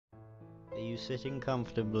you sitting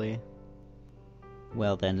comfortably?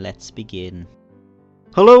 Well then, let's begin.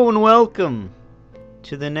 Hello and welcome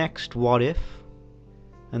to the next What If.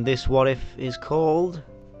 And this What If is called,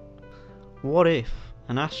 what if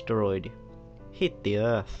an asteroid hit the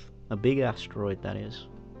Earth? A big asteroid, that is.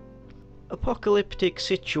 Apocalyptic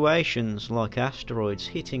situations like asteroids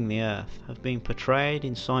hitting the Earth have been portrayed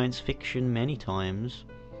in science fiction many times.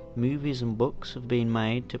 Movies and books have been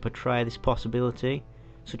made to portray this possibility,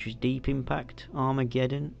 such as Deep Impact,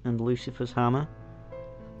 Armageddon and Lucifer's Hammer.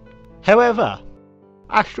 However,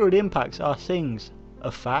 asteroid impacts are things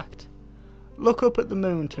of fact. Look up at the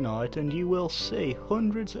moon tonight and you will see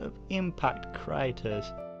hundreds of impact craters.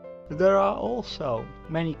 There are also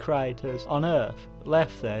many craters on Earth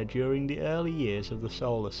left there during the early years of the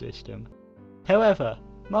solar system. However,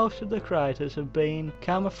 most of the craters have been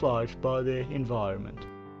camouflaged by the environment.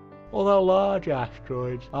 Although large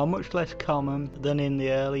asteroids are much less common than in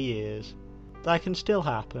the early years, they can still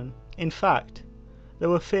happen. In fact, there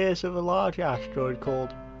were fears of a large asteroid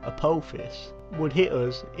called Apophis would hit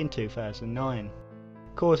us in 2009,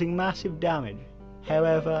 causing massive damage.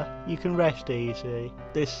 However, you can rest easy,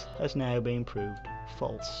 this has now been proved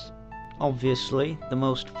false. Obviously, the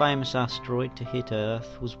most famous asteroid to hit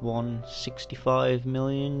Earth was one 65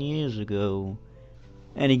 million years ago.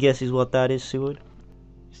 Any guesses what that is, Seward?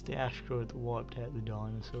 It's the asteroid that wiped out the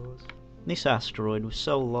dinosaurs. This asteroid was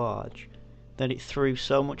so large that it threw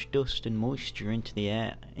so much dust and moisture into the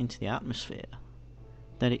atmosphere,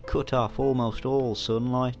 that it cut off almost all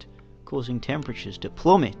sunlight, causing temperatures to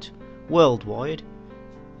plummet worldwide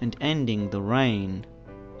and ending the reign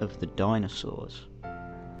of the dinosaurs.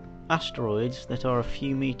 Asteroids that are a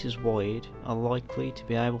few meters wide are likely to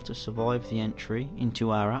be able to survive the entry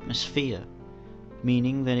into our atmosphere,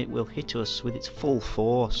 meaning that it will hit us with its full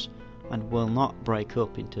force and will not break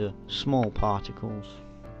up into small particles.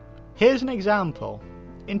 Here's an example.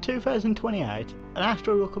 In 2028, an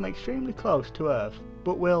asteroid will come extremely close to Earth,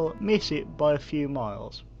 but will miss it by a few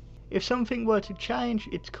miles. If something were to change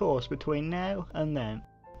its course between now and then,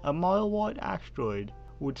 a mile-wide asteroid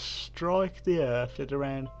would strike the Earth at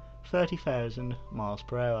around 30,000 miles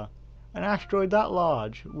per hour. An asteroid that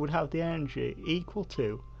large would have the energy equal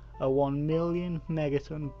to a 1 million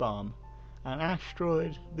megaton bomb. An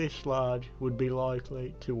asteroid this large would be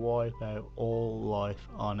likely to wipe out all life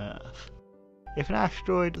on Earth. If an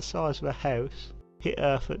asteroid the size of a house hit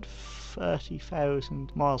Earth at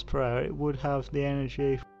 30,000 miles per hour, it would have the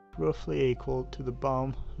energy roughly equal to the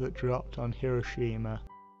bomb that dropped on Hiroshima.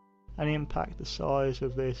 An impact the size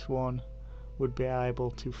of this one would be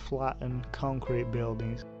able to flatten concrete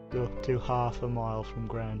buildings up to half a mile from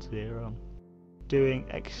ground zero, doing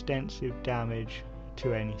extensive damage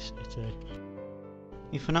to any city.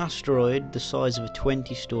 If an asteroid the size of a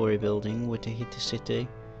 20-story building were to hit a city,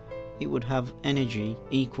 it would have energy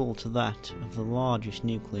equal to that of the largest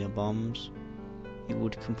nuclear bombs. It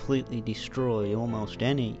would completely destroy almost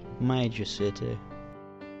any major city.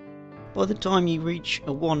 By the time you reach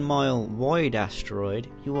a 1 mile wide asteroid,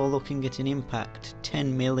 you are looking at an impact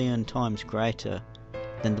 10 million times greater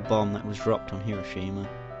than the bomb that was dropped on Hiroshima.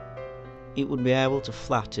 It would be able to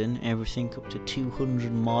flatten everything up to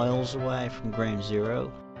 200 miles away from ground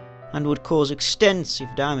zero, and would cause extensive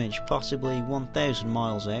damage, possibly 1,000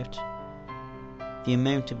 miles out. The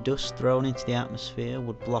amount of dust thrown into the atmosphere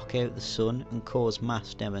would block out the sun and cause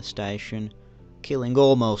mass devastation, killing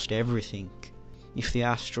almost everything. If the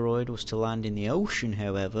asteroid was to land in the ocean,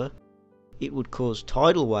 however, it would cause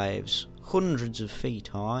tidal waves hundreds of feet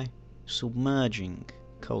high, submerging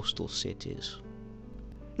coastal cities.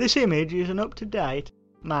 This image is an up-to-date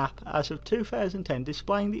map as of 2010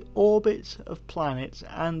 displaying the orbits of planets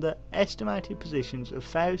and the estimated positions of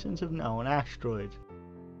thousands of known asteroids.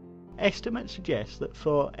 Estimates suggest that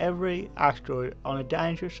for every asteroid on a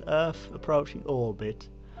dangerous Earth-approaching orbit,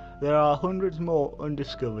 there are hundreds more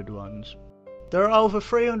undiscovered ones. There are over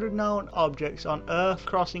 300 known objects on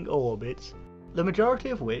Earth-crossing orbits, the majority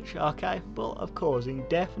of which are capable of causing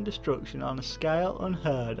death and destruction on a scale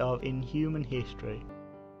unheard of in human history.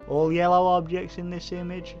 All yellow objects in this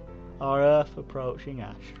image are Earth-approaching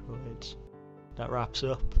asteroids. That wraps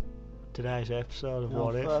up today's episode of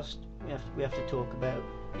What If. First, we have to talk about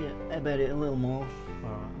it a little more.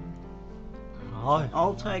 Alright.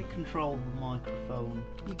 I'll take control of the microphone.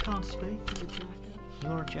 You can't speak, you're a jackass.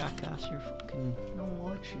 You're a jackass. You're fucking. No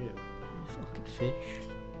like shit. You're a fucking fish.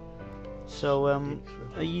 So,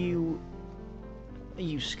 are you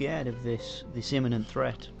scared of this imminent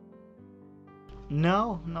threat?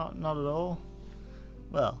 No, not at all.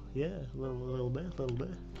 Well, yeah, a little bit.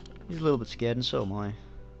 He's a little bit scared, and so am I,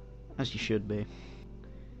 as you should be.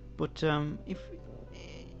 But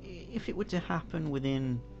if it were to happen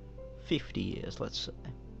within 50 years, let's say,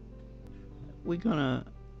 we're gonna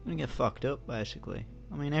get fucked up, basically.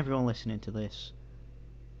 I mean, everyone listening to this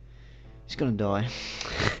is gonna die.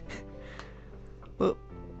 But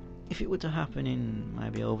if it were to happen in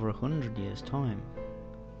maybe over 100 years' time,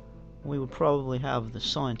 we would probably have the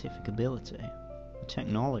scientific ability, the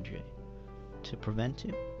technology, to prevent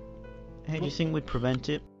it. How do you think we'd prevent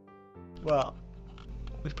it? Well,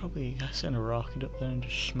 we'd probably send a rocket up there and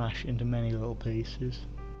just smash it into many little pieces.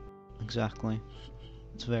 Exactly.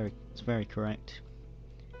 It's very correct.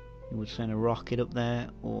 You would send a rocket up there,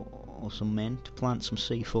 or some men to plant some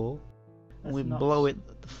C4, and we'd blow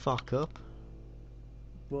it the fuck up.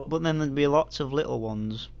 But then there'd be lots of little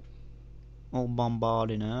ones all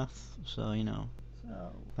bombarding Earth, so, you know,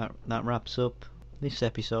 that wraps up this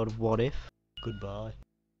episode of What If. Goodbye.